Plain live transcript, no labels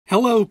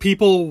Hello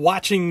people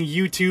watching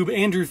YouTube,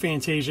 Andrew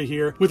Fantasia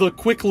here with a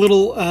quick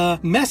little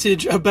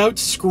message about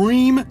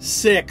Scream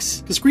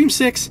 6. Because Scream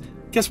 6,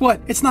 guess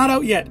what? It's not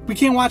out yet. We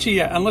can't watch it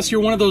yet unless you're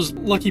one of those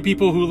lucky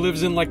people who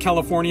lives in like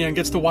California and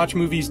gets to watch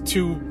movies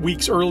 2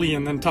 weeks early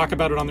and then talk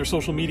about it on their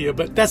social media.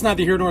 But that's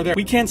neither here nor there.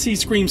 We can't see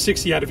Scream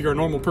 6 yet if you're a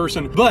normal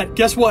person. But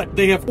guess what?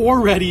 They have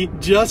already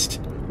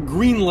just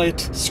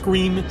greenlit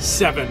Scream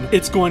 7.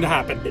 It's going to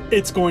happen.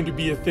 It's going to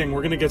be a thing.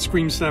 We're going to get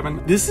Scream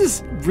 7. This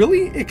is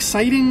really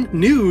exciting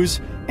news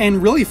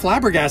and really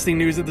flabbergasting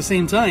news at the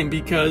same time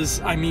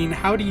because, I mean,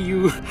 how do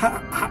you...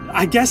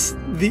 I guess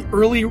the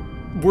early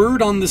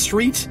word on the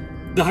street,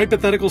 the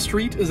hypothetical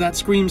street, is that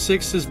Scream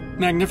 6 is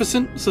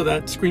magnificent, so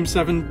that Scream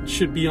 7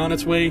 should be on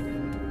its way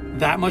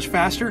that much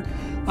faster.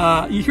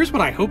 Here's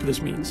what I hope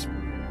this means.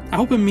 I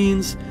hope it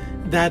means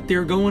that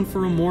they're going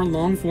for a more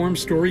long-form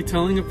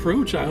storytelling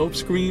approach. I hope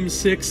Scream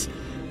 6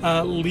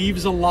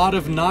 leaves a lot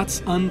of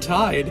knots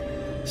untied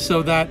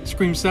so that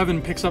Scream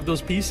 7 picks up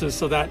those pieces,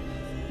 so that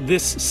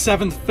this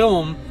 7th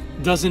film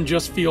doesn't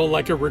just feel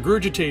like a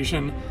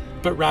regurgitation,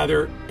 but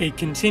rather a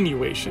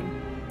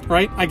continuation,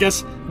 right? I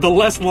guess the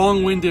less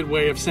long-winded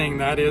way of saying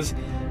that is,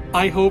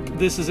 I hope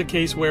this is a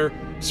case where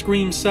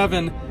Scream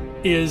 7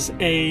 is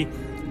a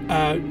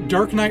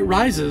Dark Knight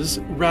Rises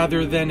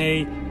rather than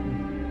a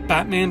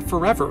Batman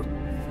Forever,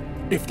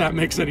 if that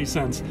makes any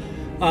sense.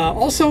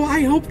 Also,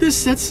 I hope this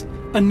sets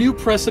a new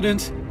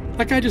precedent.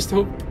 Like, I just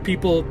hope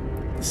people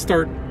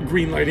start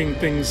greenlighting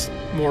things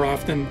more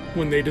often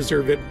when they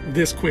deserve it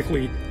this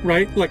quickly,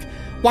 right? Like,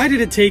 why did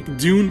it take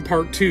Dune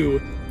Part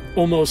 2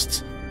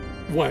 almost,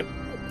 what,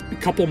 a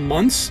couple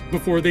months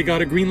before they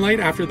got a green light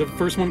after the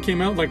first one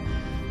came out? Like,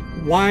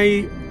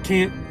 why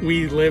can't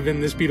we live in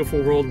this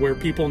beautiful world where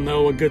people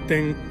know a good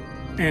thing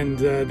and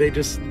they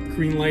just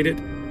greenlight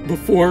it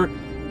before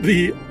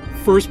the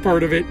first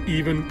part of it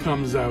even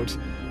comes out?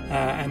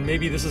 And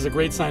maybe this is a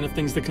great sign of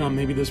things to come.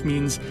 Maybe this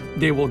means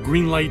they will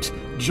greenlight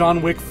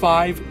John Wick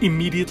 5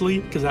 immediately,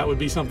 because that would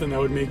be something that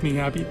would make me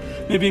happy.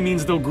 Maybe it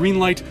means they'll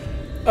greenlight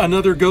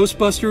another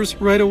Ghostbusters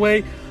right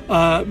away.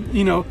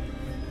 You know,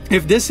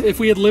 if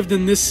we had lived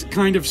in this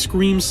kind of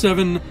Scream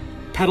 7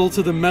 pedal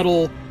to the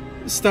metal,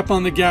 step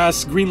on the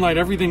gas, greenlight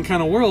everything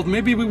kind of world,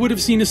 maybe we would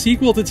have seen a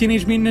sequel to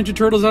Teenage Mutant Ninja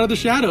Turtles Out of the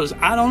Shadows.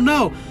 I don't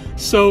know.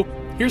 So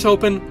here's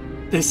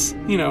hoping this,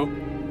 you know,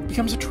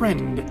 becomes a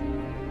trend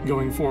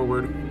going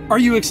forward. Are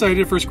you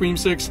excited for Scream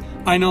 6?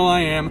 I know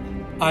I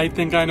am. I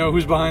think I know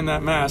who's behind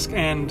that mask,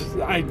 and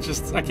I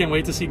can't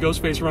wait to see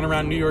Ghostface run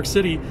around New York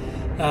City,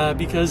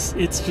 because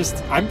it's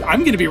just, I'm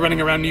going to be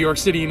running around New York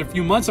City in a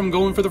few months. I'm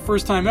going for the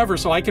first time ever,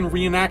 so I can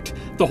reenact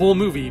the whole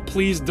movie.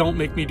 Please don't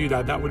make me do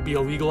that. That would be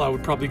illegal. I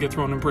would probably get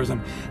thrown in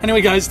prison.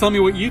 Anyway, guys, tell me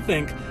what you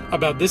think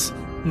about this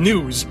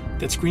news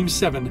that Scream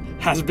 7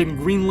 has been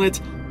greenlit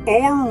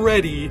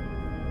already.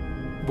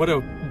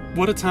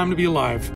 What a time to be alive.